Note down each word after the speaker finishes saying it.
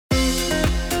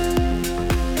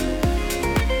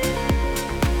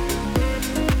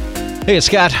Hey, it's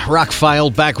Scott, ROCKFILE,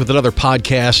 back with another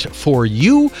podcast for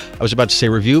you. I was about to say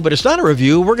review, but it's not a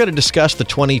review. We're going to discuss the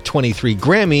 2023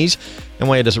 Grammys and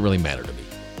why it doesn't really matter to me.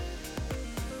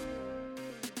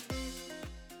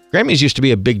 Grammys used to be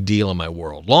a big deal in my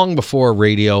world, long before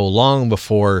radio, long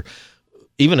before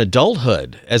even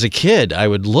adulthood. As a kid, I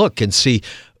would look and see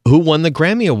who won the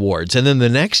Grammy Awards, and then the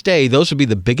next day, those would be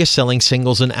the biggest selling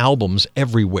singles and albums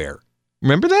everywhere.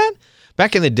 Remember that?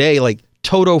 Back in the day, like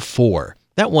Toto 4.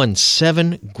 That won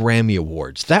 7 Grammy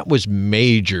Awards. That was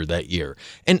major that year.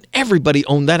 And everybody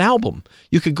owned that album.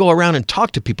 You could go around and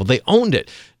talk to people. They owned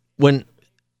it. When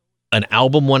an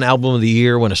album won Album of the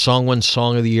Year, when a song won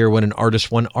Song of the Year, when an artist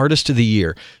won Artist of the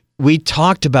Year, we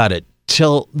talked about it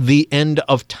till the end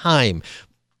of time.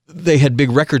 They had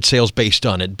big record sales based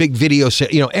on it, big video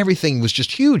sales. Everything was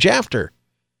just huge after.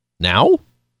 Now?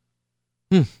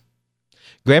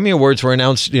 Grammy Awards were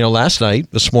announced, last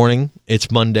night, this morning. It's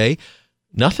Monday.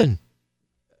 Nothing.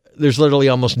 There's literally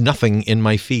almost nothing in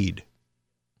my feed.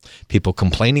 People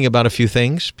complaining about a few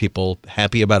things, people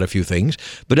happy about a few things.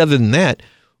 But other than that,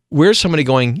 where's somebody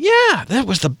going, yeah, that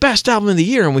was the best album of the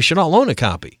year and we should all own a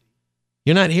copy?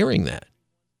 You're not hearing that.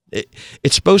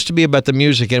 It's supposed to be about the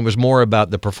music, and it was more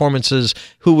about the performances,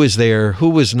 who was there, who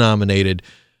was nominated.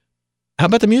 How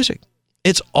about the music?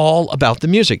 It's all about the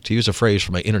music, to use a phrase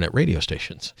from my internet radio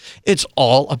stations. It's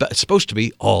supposed to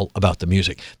be all about the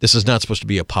music. This is not supposed to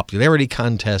be a popularity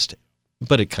contest,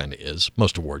 but it kind of is.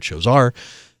 Most award shows are.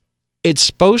 It's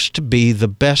supposed to be the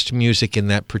best music in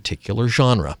that particular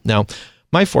genre. Now,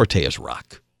 my forte is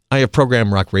rock. I have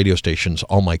programmed rock radio stations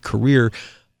all my career.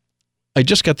 I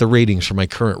just got the ratings for my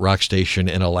current rock station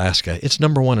in Alaska. It's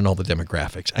number 1 in all the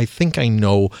demographics. I think I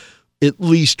know at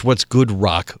least what's good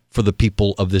rock for the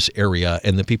people of this area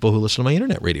and the people who listen to my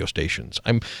internet radio stations.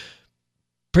 I'm a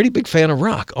pretty big fan of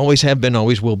rock. Always have been,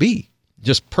 always will be.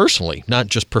 Just personally, not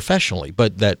just professionally,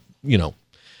 but that,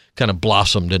 kind of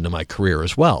blossomed into my career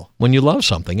as well. When you love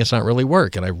something, it's not really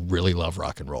work, and I really love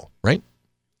rock and roll, right?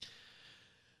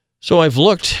 So I've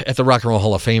looked at the Rock and Roll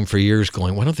Hall of Fame for years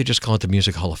going, why don't they just call it the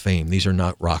Music Hall of Fame? These are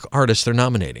not rock artists they're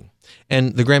nominating.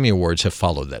 And the Grammy Awards have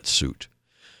followed that suit.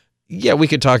 Yeah, we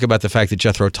could talk about the fact that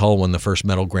Jethro Tull won the first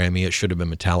metal Grammy. It should have been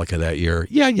Metallica that year.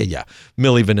 Yeah.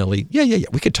 Milli Vanilli. Yeah.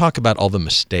 We could talk about all the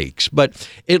mistakes. But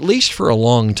at least for a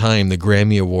long time, the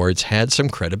Grammy Awards had some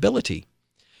credibility.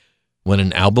 When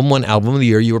an album won Album of the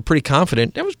Year, you were pretty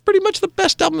confident that was pretty much the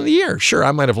best album of the year. Sure,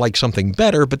 I might have liked something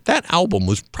better, but that album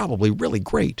was probably really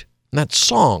great. And that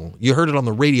song, you heard it on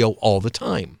the radio all the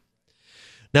time.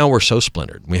 Now we're so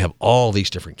splintered. We have all these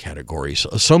different categories.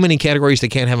 So many categories, they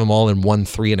can't have them all in one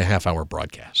 3.5-hour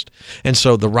broadcast. And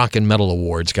so the Rock and Metal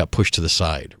Awards got pushed to the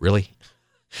side. Really?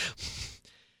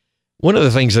 One of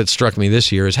the things that struck me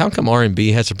this year is how come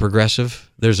R&B has a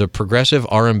progressive? There's a progressive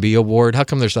R&B award. How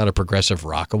come there's not a progressive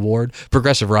rock award?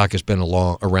 Progressive rock has been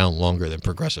around longer than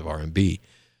progressive R&B.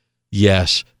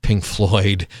 Yes, Pink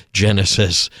Floyd,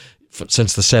 Genesis,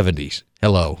 since the 70s.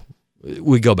 Hello.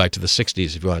 We go back to the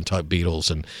 60s if you want to talk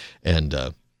Beatles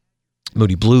and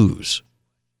Moody Blues.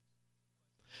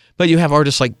 But you have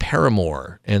artists like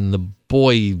Paramore and the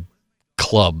Boys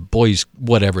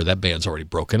whatever, that band's already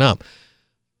broken up.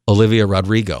 Olivia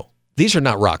Rodrigo. These are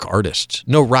not rock artists.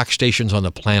 No rock stations on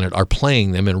the planet are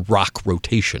playing them in rock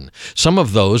rotation. Some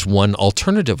of those won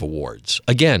alternative awards.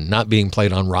 Again, not being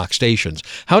played on rock stations.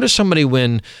 How does somebody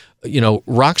win,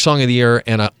 rock song of the year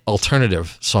and an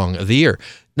alternative song of the year?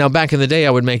 Now, back in the day,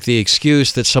 I would make the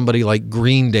excuse that somebody like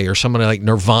Green Day or somebody like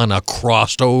Nirvana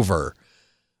crossed over.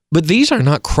 But these are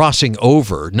not crossing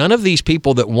over. None of these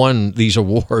people that won these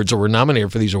awards or were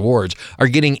nominated for these awards are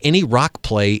getting any rock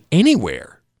play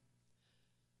anywhere.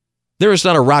 There is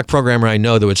not a rock programmer I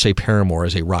know that would say Paramore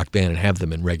is a rock band and have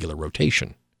them in regular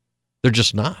rotation. They're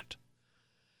just not.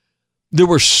 There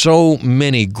were so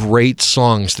many great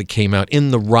songs that came out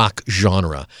in the rock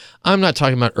genre. I'm not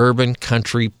talking about urban,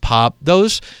 country, pop.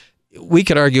 Those, we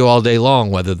could argue all day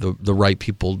long whether the right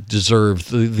people deserve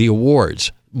the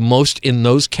awards. Most in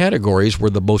those categories were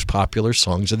the most popular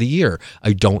songs of the year.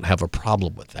 I don't have a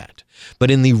problem with that.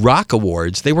 But in the rock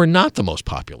awards, they were not the most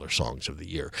popular songs of the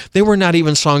year. They were not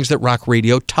even songs that rock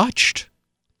radio touched.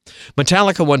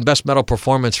 Metallica won Best Metal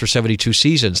Performance for 72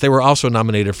 Seasons. They were also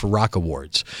nominated for rock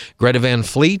awards. Greta Van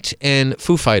Fleet and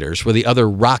Foo Fighters were the other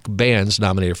rock bands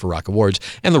nominated for rock awards,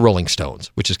 and the Rolling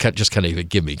Stones, which is just kind of a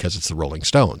gimme because it's the Rolling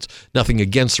Stones. Nothing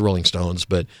against the Rolling Stones,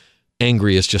 but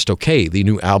Angry is just okay. The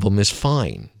new album is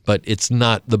fine, but it's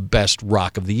not the best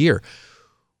rock of the year.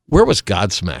 Where was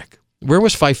Godsmack? Where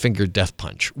was Five Finger Death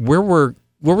Punch? Where were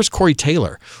Where was Corey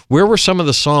Taylor? Where were some of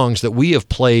the songs that we have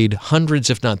played hundreds,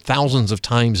 if not thousands of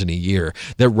times in a year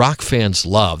that rock fans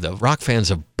love, that rock fans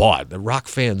have bought, that rock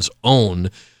fans own?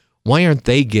 Why aren't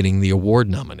they getting the award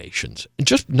nominations?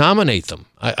 Just nominate them.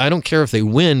 I don't care if they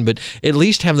win, but at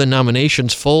least have the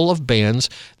nominations full of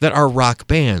bands that are rock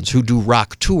bands, who do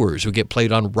rock tours, who get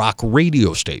played on rock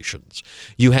radio stations.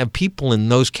 You have people in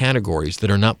those categories that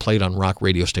are not played on rock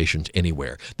radio stations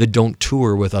anywhere, that don't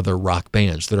tour with other rock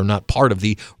bands, that are not part of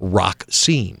the rock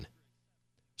scene.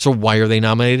 So why are they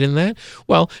nominated in that?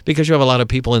 Well, because you have a lot of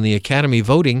people in the Academy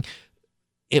voting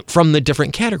from the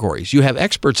different categories. You have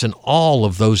experts in all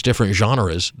of those different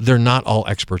genres. They're not all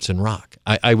experts in rock.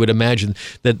 I would imagine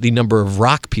that the number of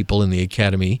rock people in the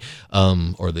Academy,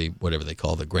 or the whatever they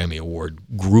call the Grammy Award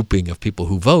grouping of people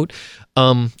who vote,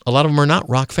 a lot of them are not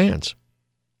rock fans.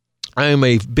 I am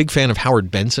a big fan of Howard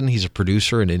Benson. He's a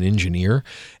producer and an engineer,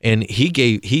 and he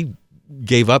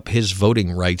gave up his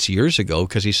voting rights years ago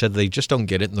because he said they just don't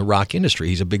get it in the rock industry.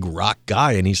 He's a big rock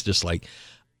guy, and he's just like,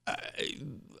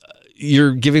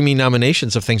 you're giving me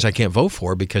nominations of things I can't vote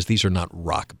for because these are not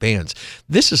rock bands.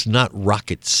 This is not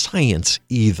rocket science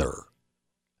either.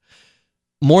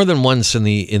 More than once in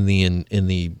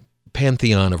the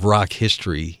pantheon of rock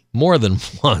history, more than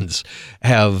once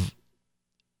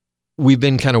we've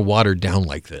been kind of watered down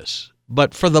like this.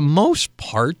 But for the most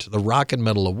part, the Rock and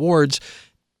Metal Awards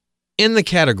in the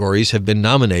categories have been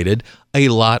nominated a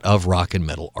lot of rock and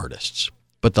metal artists.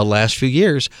 But the last few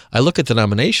years, I look at the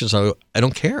nominations, I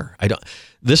don't care.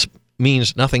 This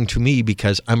means nothing to me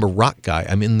because I'm a rock guy.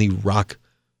 I'm in the rock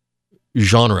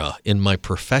genre in my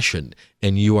profession,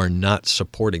 and you are not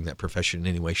supporting that profession in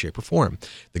any way, shape, or form.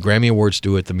 The Grammy Awards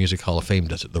do it. The Music Hall of Fame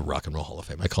does it. The Rock and Roll Hall of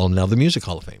Fame. I call them now the Music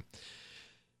Hall of Fame.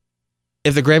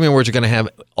 If the Grammy Awards are going to have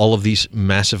all of these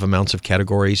massive amounts of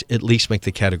categories, at least make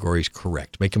the categories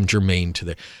correct. Make them germane to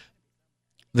the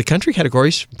country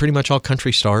categories, pretty much all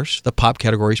country stars. The pop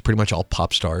categories, pretty much all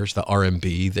pop stars. The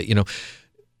R&B, the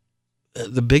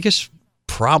biggest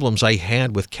problems I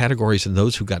had with categories and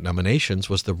those who got nominations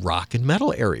was the rock and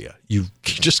metal area. You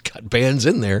just got bands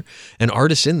in there and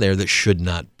artists in there that should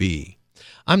not be.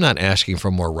 I'm not asking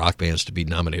for more rock bands to be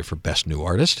nominated for Best New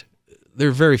Artist. There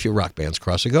are very few rock bands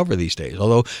crossing over these days,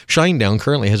 although Shinedown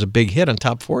currently has a big hit on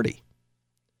Top 40.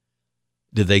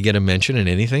 Did they get a mention in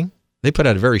anything? They put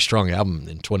out a very strong album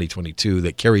in 2022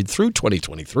 that carried through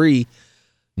 2023.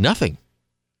 Nothing.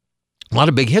 A lot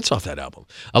of big hits off that album.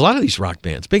 A lot of these rock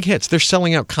bands, big hits, they're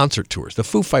selling out concert tours. The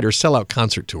Foo Fighters sell out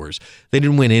concert tours. They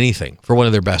didn't win anything for one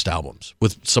of their best albums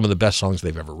with some of the best songs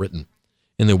they've ever written.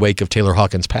 In the wake of Taylor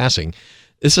Hawkins' passing,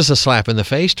 this is a slap in the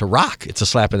face to rock. It's a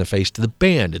slap in the face to the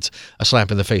band. It's a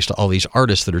slap in the face to all these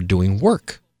artists that are doing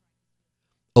work.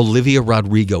 Olivia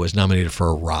Rodrigo is nominated for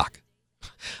a rock.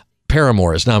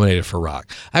 Paramore is nominated for rock.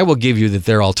 I will give you that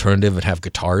they're alternative and have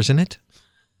guitars in it.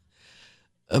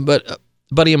 But a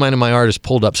buddy of mine and my artist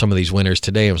pulled up some of these winners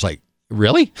today and was like,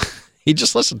 really? He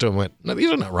just listened to them and went, no, these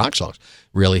are not rock songs.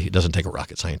 Really? It doesn't take a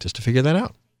rocket scientist to figure that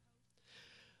out.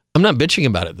 I'm not bitching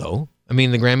about it, though. I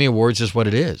mean, the Grammy Awards is what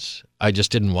it is. I just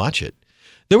didn't watch it.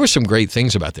 There were some great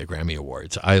things about the Grammy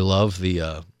Awards. I love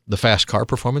the Fast Car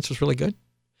performance was really good.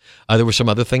 There were some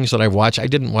other things that I watched. I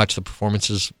didn't watch the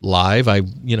performances live. I,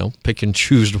 pick and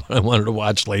choose what I wanted to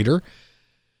watch later.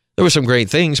 There were some great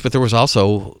things, but there was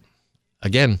also,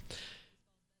 again,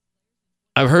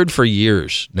 I've heard for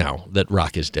years now that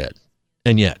rock is dead.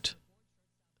 And yet,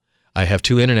 I have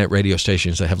 2 internet radio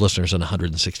stations that have listeners in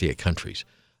 168 countries.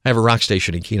 I have a rock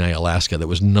station in Kenai, Alaska that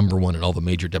was #1 in all the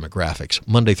major demographics,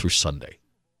 Monday through Sunday.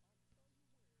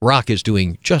 Rock is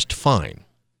doing just fine.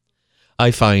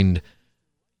 I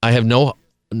have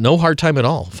no hard time at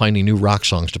all finding new rock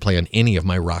songs to play on any of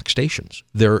my rock stations.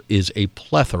 There is a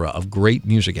plethora of great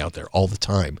music out there all the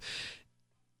time.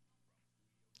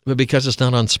 But because it's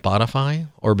not on Spotify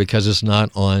or because it's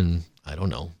not on, I don't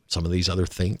know, some of these other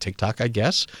things, TikTok, I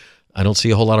guess. I don't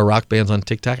see a whole lot of rock bands on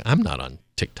TikTok. I'm not on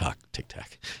TikTok.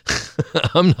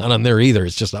 I'm not on there either.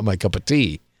 It's just not my cup of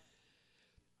tea.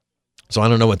 So I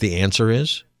don't know what the answer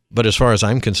is. But as far as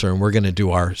I'm concerned, we're going to do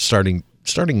our starting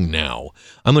now.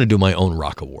 I'm going to do my own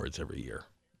rock awards every year.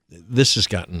 This has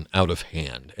gotten out of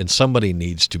hand, and somebody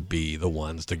needs to be the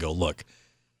ones to go, look,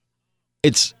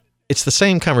 it's the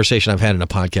same conversation I've had in a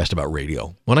podcast about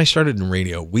radio. When I started in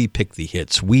radio, we picked the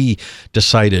hits. We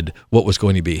decided what was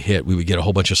going to be a hit. We would get a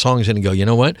whole bunch of songs in and go, you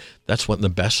know what? That's one of the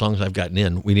best songs I've gotten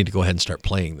in. We need to go ahead and start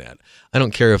playing that. I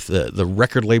don't care if the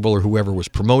record label or whoever was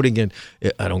promoting it.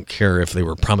 I don't care if they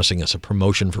were promising us a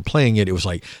promotion for playing it. It was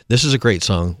like, this is a great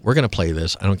song. We're going to play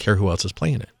this. I don't care who else is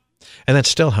playing it. And that's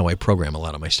still how I program a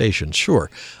lot of my stations. Sure,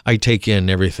 I take in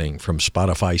everything from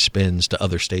Spotify spins to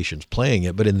other stations playing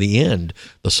it, but in the end,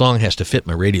 the song has to fit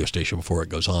my radio station before it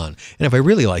goes on. And if I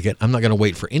really like it, I'm not going to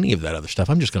wait for any of that other stuff.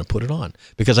 I'm just going to put it on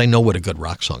because I know what a good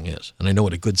rock song is, and I know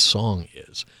what a good song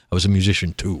is. I was a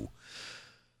musician too.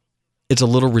 It's a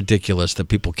little ridiculous that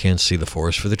people can't see the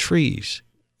forest for the trees.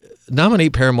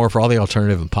 Nominate Paramore for all the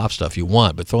alternative and pop stuff you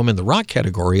want, but throw them in the rock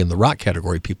category, and the rock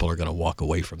category people are going to walk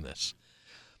away from this.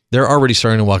 They're already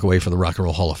starting to walk away from the Rock and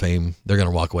Roll Hall of Fame. They're going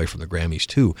to walk away from the Grammys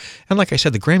too. And like I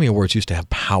said, the Grammy Awards used to have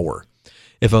power.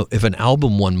 If an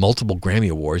album won multiple Grammy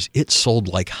Awards, it sold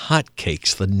like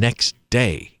hotcakes the next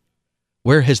day.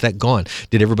 Where has that gone?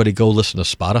 Did everybody go listen to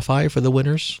Spotify for the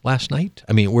winners last night?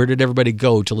 I mean, where did everybody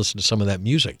go to listen to some of that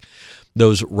music?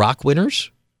 Those rock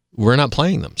winners, we're not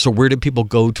playing them. So where did people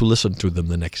go to listen to them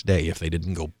the next day if they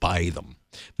didn't go buy them?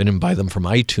 They didn't buy them from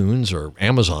iTunes or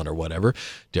Amazon or whatever.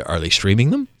 Are they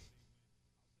streaming them?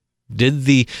 Does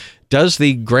the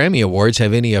Grammy Awards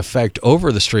have any effect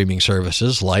over the streaming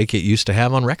services like it used to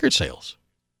have on record sales?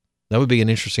 That would be an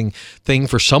interesting thing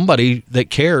for somebody that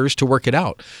cares to work it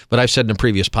out. But I've said in a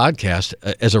previous podcast,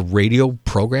 as a radio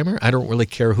programmer, I don't really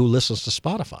care who listens to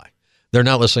Spotify. They're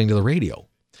not listening to the radio.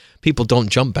 People don't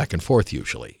jump back and forth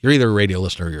usually. You're either a radio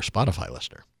listener or you're a Spotify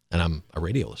listener, and I'm a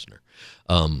radio listener.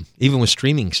 Even with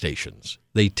streaming stations,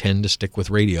 they tend to stick with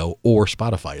radio or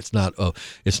Spotify. It's not,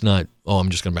 I'm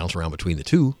just going to bounce around between the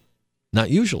two. Not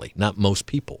usually, not most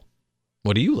people.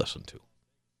 What do you listen to?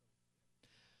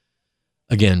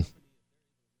 Again,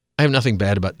 I have nothing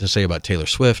bad to say about Taylor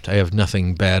Swift. I have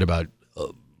nothing bad about,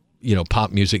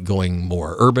 pop music going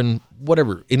more urban,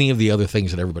 whatever, any of the other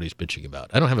things that everybody's bitching about.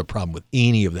 I don't have a problem with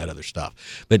any of that other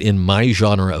stuff. But in my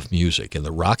genre of music, in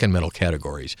the rock and metal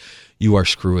categories, you are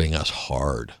screwing us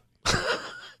hard.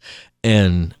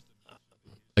 And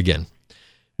again,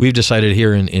 we've decided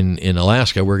here in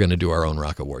Alaska, we're going to do our own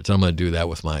rock awards. I'm going to do that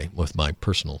with my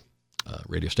personal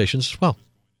radio stations as well.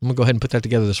 I'm going to go ahead and put that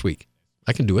together this week.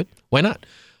 I can do it. Why not?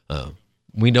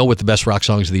 We know what the best rock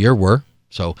songs of the year were,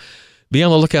 so be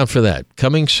on the lookout for that.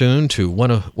 Coming soon to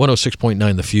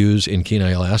 106.9 The Fuse in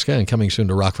Kenai, Alaska, and coming soon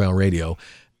to ROCKFILE Radio,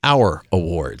 our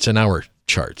awards and our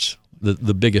charts,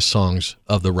 the biggest songs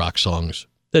of the rock songs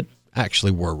that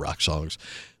actually were rock songs.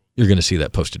 You're going to see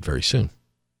that posted very soon.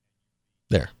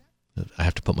 There. I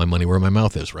have to put my money where my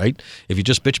mouth is, right? If you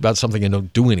just bitch about something and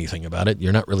don't do anything about it,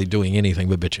 you're not really doing anything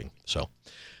but bitching. So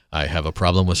I have a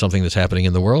problem with something that's happening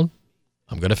in the world.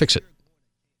 I'm going to fix it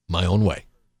my own way.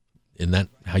 Isn't that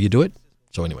how you do it?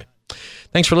 So anyway,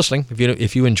 thanks for listening.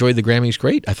 If you enjoyed the Grammys,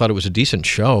 great. I thought it was a decent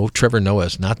show. Trevor Noah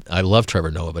is not, I love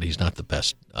Trevor Noah, but he's not the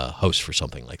best host for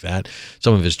something like that.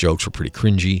 Some of his jokes were pretty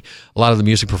cringy. A lot of the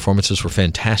music performances were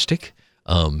fantastic.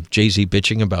 Jay-Z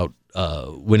bitching about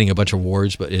winning a bunch of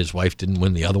awards, but his wife didn't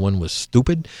win the other one was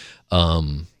stupid.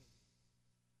 And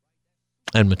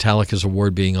Metallica's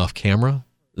award being off camera.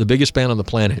 The biggest band on the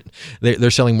planet. They're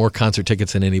selling more concert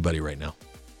tickets than anybody right now.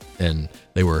 And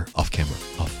they were off camera,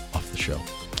 off the show.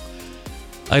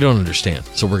 I don't understand,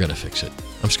 so we're going to fix it.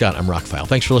 I'm Scott, I'm ROCKFILE.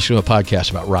 Thanks for listening to a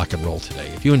podcast about rock and roll today.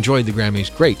 If you enjoyed the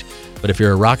Grammys, great. But if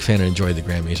you're a rock fan and enjoyed the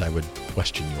Grammys, I would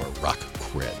question your rock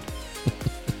cred.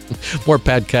 More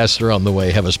podcasts are on the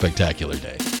way. Have a spectacular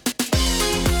day.